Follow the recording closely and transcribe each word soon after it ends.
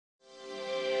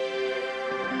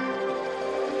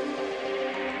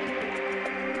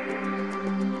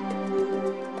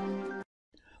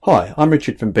Hi, I'm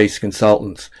Richard from Beast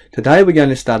Consultants. Today we're going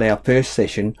to start our first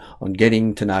session on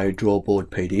getting to know Drawboard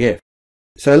PDF.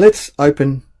 So let's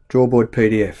open Drawboard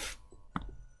PDF.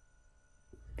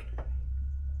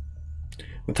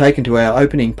 We're taken to our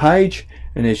opening page,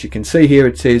 and as you can see here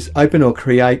it says open or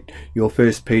create your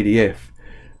first PDF.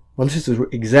 Well, this is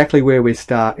exactly where we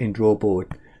start in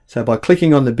Drawboard. So by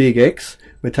clicking on the big X,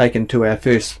 we're taken to our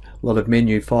first lot of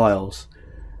menu files.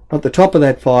 At the top of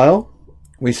that file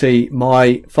we see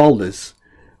my folders.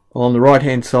 On the right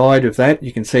hand side of that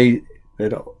you can see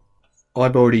that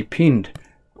I've already pinned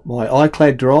my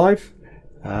iCloud drive,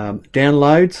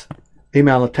 downloads,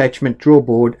 email attachment,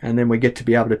 Drawboard, and then we get to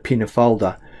be able to pin a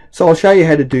folder. So I'll show you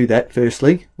how to do that.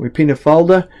 Firstly, we pin a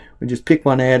folder, we just pick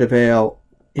one out of our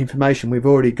information we've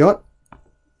already got,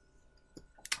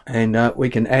 and we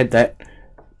can add that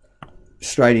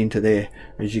straight into there,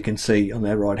 as you can see on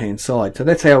the right hand side. So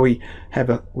that's how we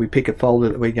pick a folder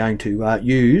that we're going to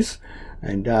use.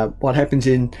 And what happens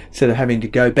instead of having to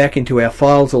go back into our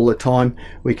files all the time,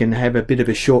 we can have a bit of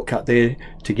a shortcut there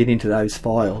to get into those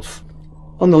files.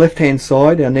 On the left hand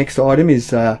side, our next item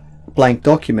is blank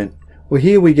document. Well,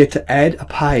 here we get to add a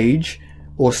page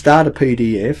or start a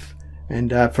PDF,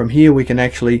 and from here we can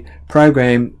actually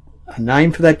program a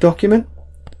name for that document,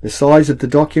 the size of the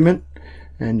document,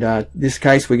 and this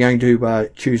case we're going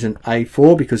to choose an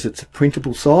A4 because it's a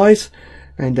printable size,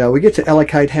 and we get to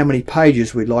allocate how many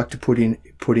pages we'd like to put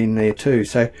in there too.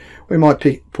 So we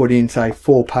might put in, say,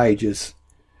 4 pages.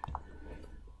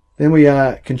 Then we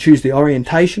can choose the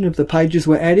orientation of the pages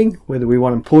we're adding, whether we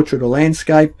want them portrait or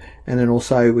landscape, and then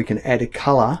also we can add a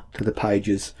colour to the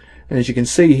pages. And as you can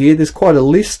see here, there's quite a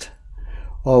list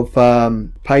of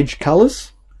page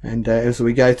colours, and as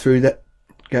we go through that,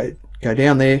 go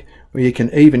down there, where you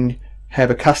can even have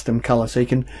a custom colour, so you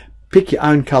can pick your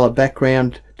own colour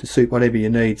background to suit whatever you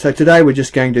need. So today we're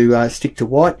just going to stick to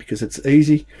white because it's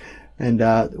easy, and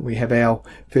we have our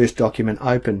first document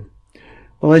open.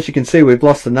 Well, as you can see, we've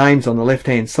lost the names on the left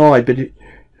hand side, but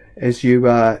as you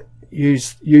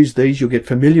use these, you'll get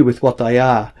familiar with what they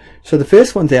are. So the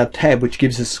first one's our tab, which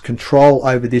gives us control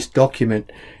over this document.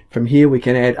 From here we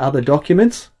can add other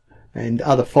documents and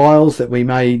other files that we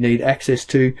may need access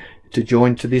to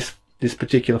join to this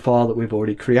particular file that we've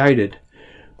already created.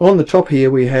 On the top here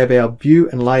we have our view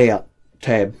and layout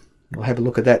tab. We'll have a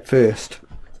look at that first.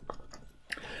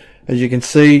 As you can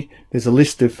see, there's a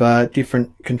list of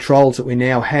different controls that we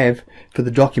now have for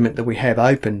the document that we have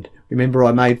opened. Remember,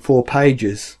 I made 4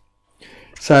 pages.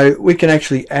 So we can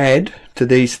actually add to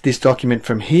this document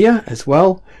from here as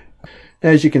well. Now,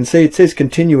 as you can see, it says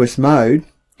continuous mode.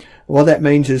 What that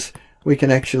means is we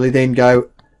can actually then go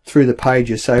through the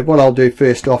pages. So what I'll do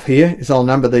first off here is I'll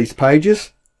number these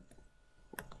pages.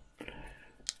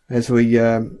 As we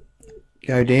go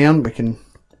down, we can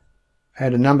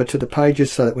add a number to the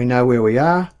pages so that we know where we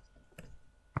are.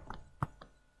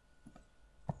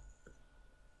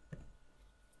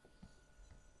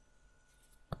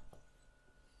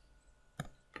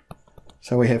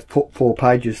 So we have 4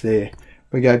 pages there.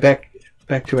 We go back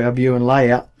to our view and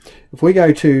layout. If we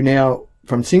go to now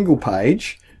from single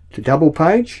page to double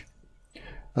page,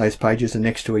 those pages are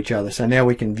next to each other. So now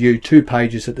we can view 2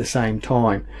 pages at the same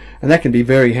time, and that can be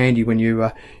very handy when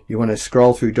you want to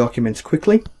scroll through documents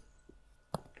quickly.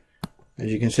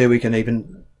 As you can see, we can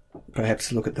even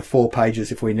perhaps look at the 4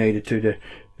 pages if we needed to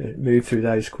move through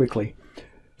those quickly.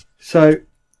 So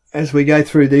as we go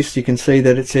through this, you can see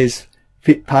that it says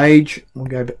fit page. We'll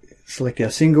go select our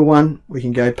single one. We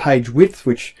can go page width,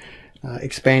 which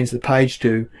expands the page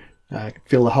to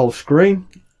fill the whole screen.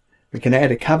 We can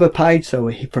add a cover page, so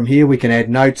from here we can add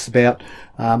notes about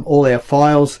all our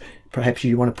files. Perhaps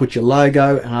you want to put your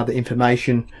logo and other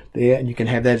information there, and you can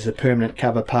have that as a permanent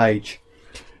cover page.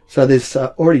 So there's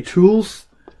already tools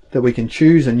that we can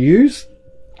choose and use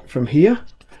from here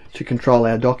to control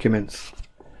our documents.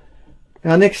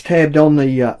 Our next tab on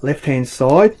the left hand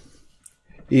side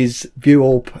is view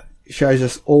all, shows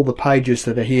us all the pages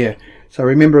that are here. So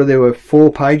remember, there were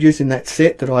 4 pages in that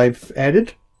set that I've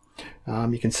added.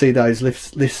 You can see those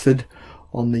listed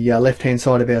on the left hand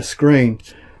side of our screen.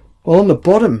 Well, on the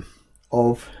bottom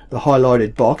of the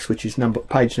highlighted box, which is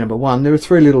page number 1, there are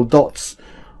 3 little dots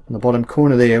on the bottom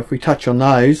corner there. If we touch on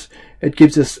those, it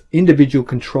gives us individual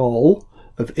control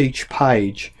of each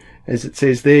page. As it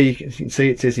says there, you can see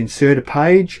it says insert a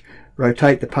page,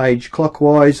 rotate the page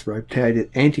clockwise, rotate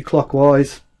it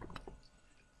anti-clockwise,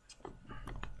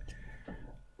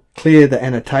 clear the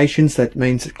annotations. That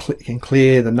means it can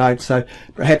clear the notes. So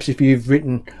perhaps if you've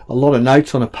written a lot of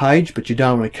notes on a page but you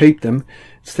don't want to keep them,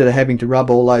 instead of having to rub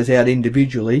all those out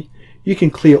individually, you can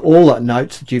clear all the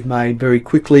notes that you've made very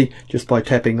quickly just by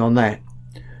tapping on that.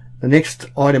 the next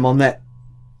item on that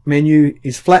menu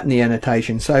is flatten the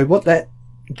annotation. So what that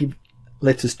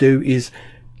lets us do is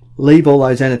leave all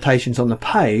those annotations on the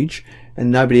page and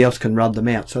nobody else can rub them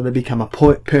out, so they become a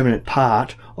permanent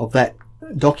part of that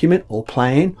document or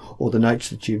plan or the notes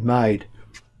that you've made.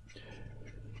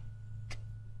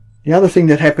 The other thing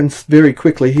that happens very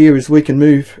quickly here is we can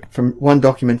move from one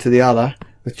document to the other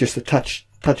with just a touch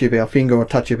of our finger or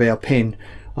touch of our pen.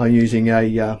 I'm using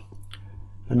a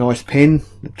nice pen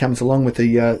that comes along with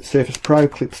the Surface Pro,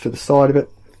 clips to the side of it.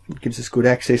 It gives us good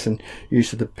access and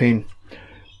use of the pen.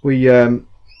 We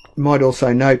might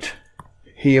also note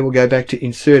here, we'll go back to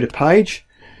insert a page,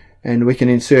 and we can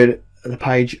insert the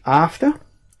page after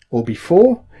or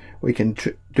before. We can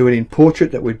do it in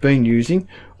portrait that we've been using,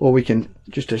 or we can,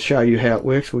 just to show you how it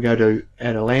works, we'll go to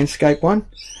add a landscape one,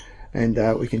 and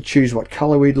we can choose what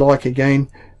color we'd like again,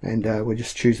 and we'll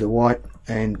just choose the white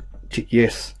and tick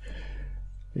yes.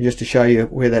 And just to show you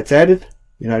where that's added,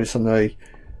 you notice on the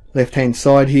left hand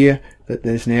side here that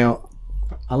there's now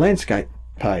a landscape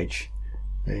page,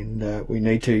 and we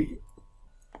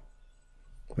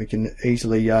can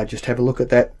easily just have a look at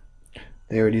that.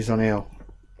 There it is on our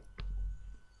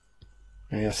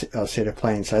set of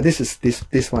plans. So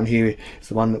this one here is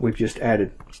the one that we've just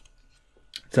added.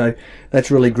 So that's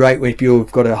really great if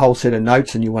you've got a whole set of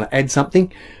notes and you want to add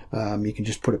something. You can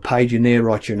just put a page in there,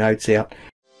 write your notes out,